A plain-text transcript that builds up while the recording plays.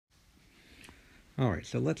All right,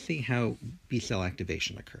 so let's see how B cell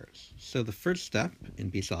activation occurs. So the first step in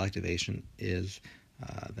B cell activation is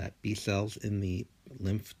that B cells in the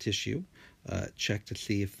lymph tissue check to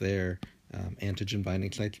see if their antigen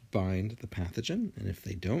binding sites bind the pathogen, and if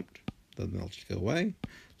they don't, then they'll just go away.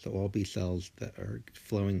 So all B cells that are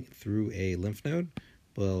flowing through a lymph node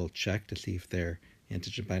will check to see if their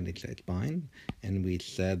antigen binding sites bind, and we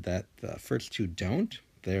said that the first two don't.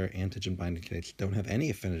 Their antigen binding sites don't have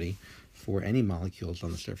any affinity for any molecules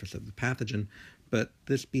on the surface of the pathogen, but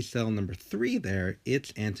this B cell number 3 there,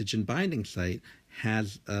 its antigen binding site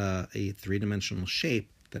has a three-dimensional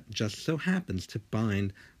shape that just so happens to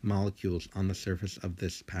bind molecules on the surface of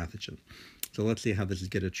this pathogen. So let's see how this is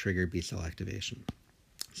going to trigger B cell activation.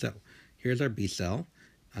 So here's our B cell,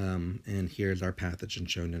 and here's our pathogen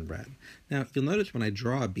shown in red. Now you'll notice when I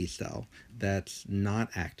draw a B cell that's not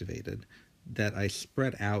activated, that I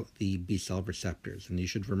spread out the B cell receptors. And you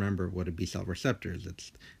should remember what a B cell receptor is.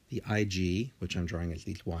 It's the Ig, which I'm drawing as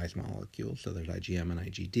these Wise molecules. So there's IgM and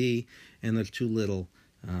IgD. And there's two little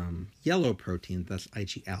yellow proteins, that's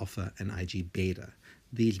Ig alpha and Ig beta.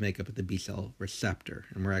 These make up the B cell receptor.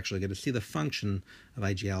 And we're actually going to see the function of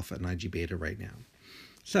Ig alpha and Ig beta right now.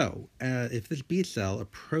 So, if this B cell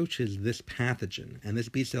approaches this pathogen, and this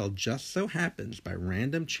B cell just so happens, by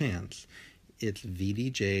random chance, its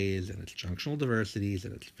VDJs and its junctional diversities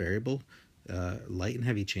and its variable light and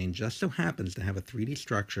heavy chain just so happens to have a 3D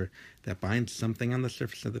structure that binds something on the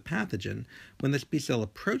surface of the pathogen, when this B cell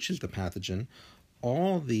approaches the pathogen,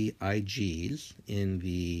 all the Igs in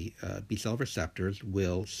the B cell receptors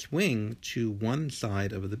will swing to one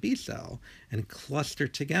side of the B cell and cluster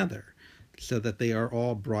together, so that they are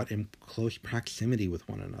all brought in close proximity with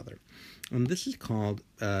one another. And this is called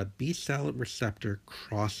B cell receptor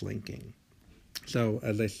cross-linking. So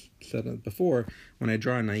as I said before, when I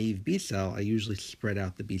draw a naive B cell, I usually spread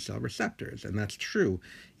out the B cell receptors, and that's true.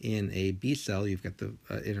 In a B cell, you've got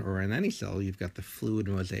or in any cell, you've got the fluid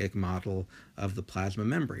mosaic model of the plasma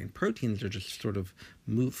membrane. Proteins are just sort of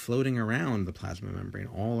floating around the plasma membrane,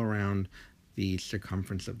 all around the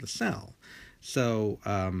circumference of the cell. So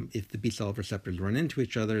if the B cell receptors run into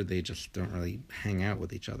each other, they just don't really hang out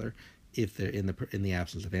with each other if they're in the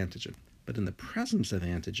absence of antigen. But in the presence of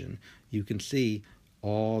antigen, you can see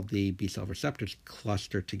all the B cell receptors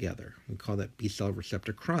cluster together. We call that B cell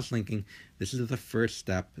receptor cross-linking. This is the first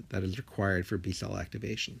step that is required for B cell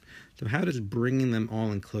activation. So how does bringing them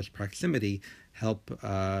all in close proximity help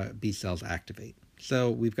B cells activate?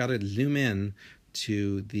 So we've got to zoom in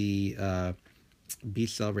to the B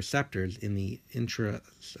cell receptors in the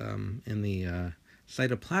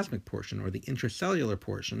cytoplasmic portion, or the intracellular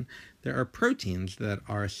portion. There are proteins that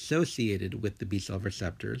are associated with the B cell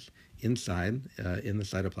receptors inside in the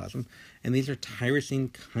cytoplasm, and these are tyrosine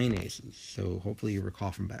kinases. So hopefully you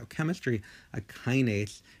recall from biochemistry, a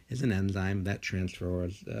kinase is an enzyme that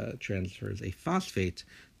transfers a phosphate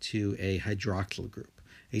to a hydroxyl group.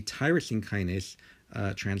 A tyrosine kinase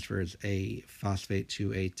transfers a phosphate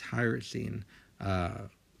to a tyrosine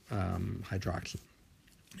hydroxyl,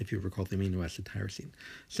 if you recall the amino acid tyrosine.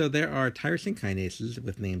 So there are tyrosine kinases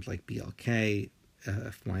with names like BLK,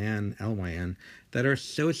 FYN, LYN, that are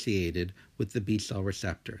associated with the B cell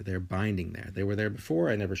receptor. They're binding there. They were there before.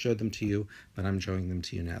 I never showed them to you, but I'm showing them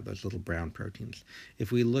to you now, those little brown proteins.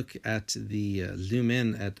 If we look at the zoom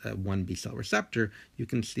in at one B cell receptor, you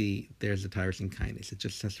can see there's a tyrosine kinase. It's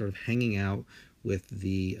just sort of hanging out with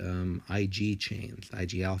the Ig chains,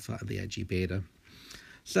 Ig alpha and the Ig beta.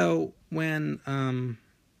 So when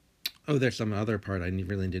there's some other part I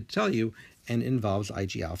really need to tell you, and involves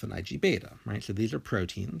Ig alpha and Ig beta, right? So these are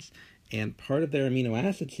proteins, and part of their amino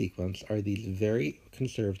acid sequence are these very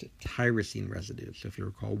conserved tyrosine residues. So if you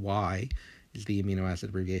recall, Y is the amino acid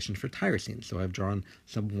abbreviation for tyrosine. So I've drawn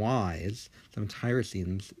some Ys, some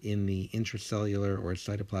tyrosines, in the intracellular or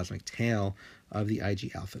cytoplasmic tail of the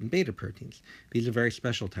Ig alpha and beta proteins. These are very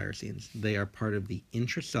special tyrosines. They are part of the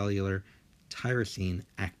intracellular tyrosine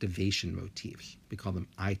activation motifs. We call them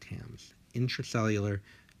ITAMs, intracellular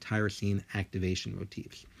tyrosine activation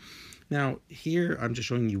motifs. Now, here I'm just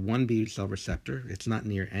showing you one B cell receptor. It's not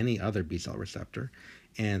near any other B cell receptor.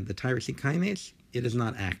 And the tyrosine kinase, it is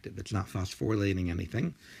not active. It's not phosphorylating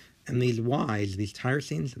anything. And these Ys, these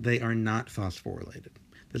tyrosines, they are not phosphorylated.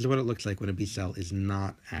 This is what it looks like when a B cell is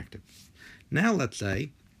not active. Now let's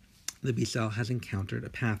say the B cell has encountered a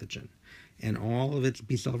pathogen, and all of its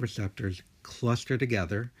B cell receptors cluster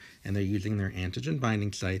together, and they're using their antigen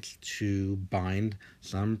binding sites to bind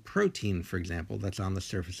some protein, for example, that's on the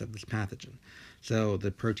surface of this pathogen. So the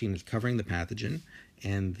protein is covering the pathogen,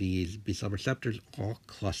 and these B cell receptors all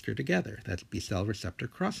cluster together. That's B cell receptor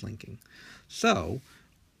cross-linking. So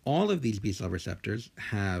All of these B cell receptors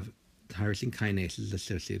have tyrosine kinases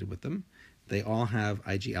associated with them. They all have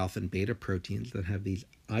Ig alpha and beta proteins that have these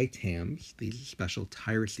ITAMs, these special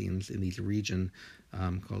tyrosines in these region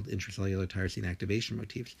called intracellular tyrosine activation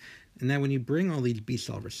motifs. And now when you bring all these B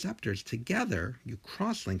cell receptors together, you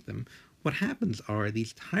cross-link them, what happens are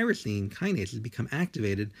these tyrosine kinases become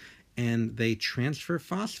activated and they transfer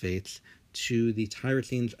phosphates to the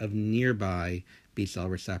tyrosines of nearby B cell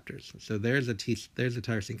receptors. So there's a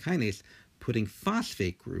tyrosine kinase putting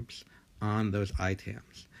phosphate groups on those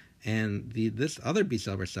ITAMs. And this other B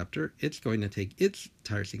cell receptor, it's going to take its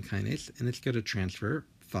tyrosine kinase and it's going to transfer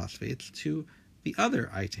phosphates to the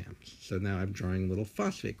other ITAMs. So now I'm drawing little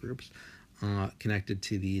phosphate groups connected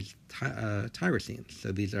to these tyrosines.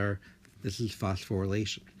 So this is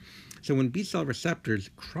phosphorylation. So when B cell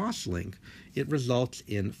receptors cross-link, it results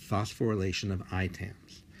in phosphorylation of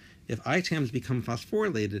ITAMs. If ITAMs become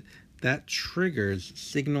phosphorylated, that triggers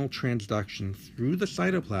signal transduction through the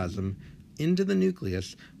cytoplasm into the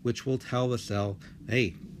nucleus, which will tell the cell,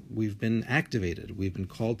 hey, we've been activated, we've been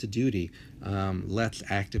called to duty, let's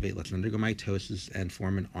activate, let's undergo mitosis and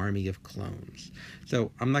form an army of clones.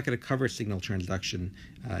 So I'm not going to cover signal transduction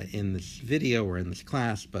in this video or in this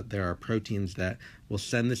class, but there are proteins that will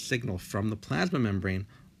send this signal from the plasma membrane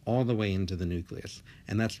all the way into the nucleus.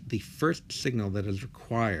 And that's the first signal that is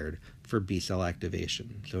required for B cell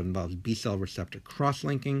activation. So it involves B cell receptor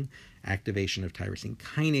cross-linking, activation of tyrosine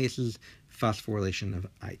kinases, phosphorylation of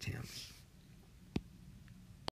ITAMs.